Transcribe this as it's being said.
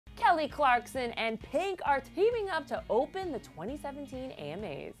Kelly Clarkson and Pink are teaming up to open the 2017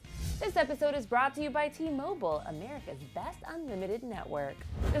 AMAs. This episode is brought to you by T-Mobile, America's best unlimited network.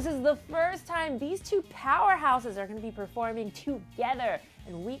 This is the first time these two powerhouses are going to be performing together,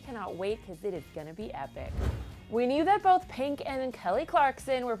 and we cannot wait because it is going to be epic. We knew that both Pink and Kelly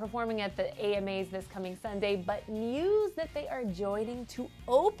Clarkson were performing at the AMAs this coming Sunday, but news that they are joining to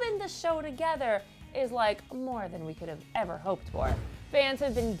open the show together is like more than we could have ever hoped for. Fans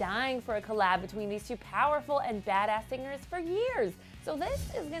have been dying for a collab between these two powerful and badass singers for years, so this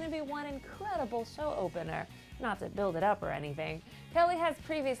is going to be one incredible show opener. Not to build it up or anything. Kelly has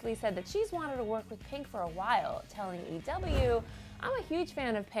previously said that she's wanted to work with Pink for a while, telling EW, "I'm a huge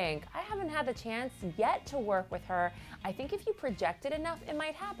fan of Pink. I haven't had the chance yet to work with her. I think if you project it enough, it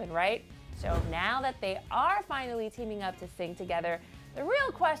might happen, right?" So now that they are finally teaming up to sing together, the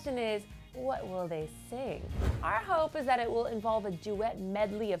real question is, what will they sing? Our hope is that it will involve a duet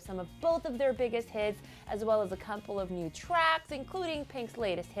medley of some of both of their biggest hits, as well as a couple of new tracks, including Pink's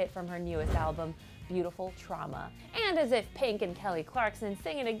latest hit from her newest album, Beautiful Trauma. And as if Pink and Kelly Clarkson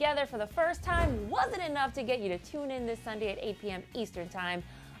singing together for the first time wasn't enough to get you to tune in this Sunday at 8 p.m. Eastern Time,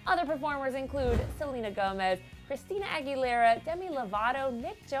 other performers include Selena Gomez, Christina Aguilera, Demi Lovato,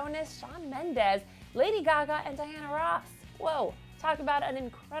 Nick Jonas, Shawn Mendes, Lady Gaga, and Diana Ross. Whoa! Talk about an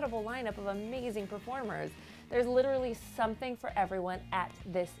incredible lineup of amazing performers. There's literally something for everyone at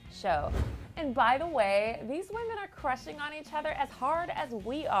this show. And by the way, these women are crushing on each other as hard as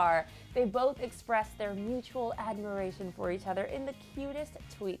we are. They both expressed their mutual admiration for each other in the cutest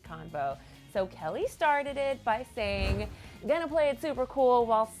tweet convo. So Kelly started it by saying, "Gonna play it super cool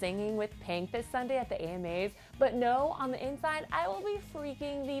while singing with Pink this Sunday at the AMAs, but no, on the inside, I will be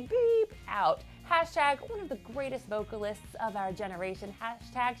freaking the beep out. Hashtag one of the greatest vocalists of our generation.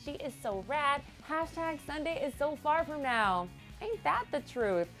 Hashtag she is so rad. Hashtag Sunday is so far from now." Ain't that the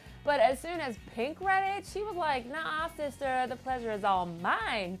truth? But as soon as Pink read it, she was like, "Nah, sister, the pleasure is all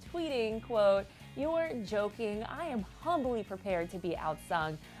mine," tweeting, quote, "You're joking. I am humbly prepared to be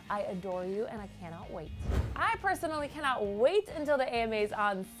outsung. I adore you and I cannot wait." I personally cannot wait until the AMAs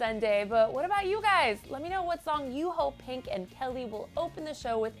on Sunday, but what about you guys? Let me know what song you hope Pink and Kelly will open the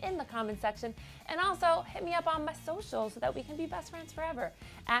show with in the comment section, and also hit me up on my socials so that we can be best friends forever.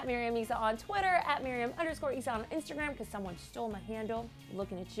 At Miriam Isa on Twitter, at Miriam_Isa on Instagram, because someone stole my handle.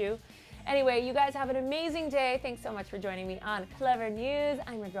 Looking at you. Anyway, you guys have an amazing day. Thanks so much for joining me on Clevver News.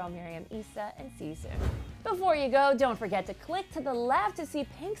 I'm your girl Miriam Isa, and see you soon. Before you go, don't forget to click to the left to see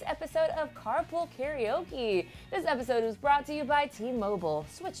Pink's episode of Carpool Karaoke. This episode was brought to you by T-Mobile.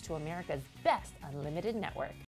 Switch to America's best unlimited network.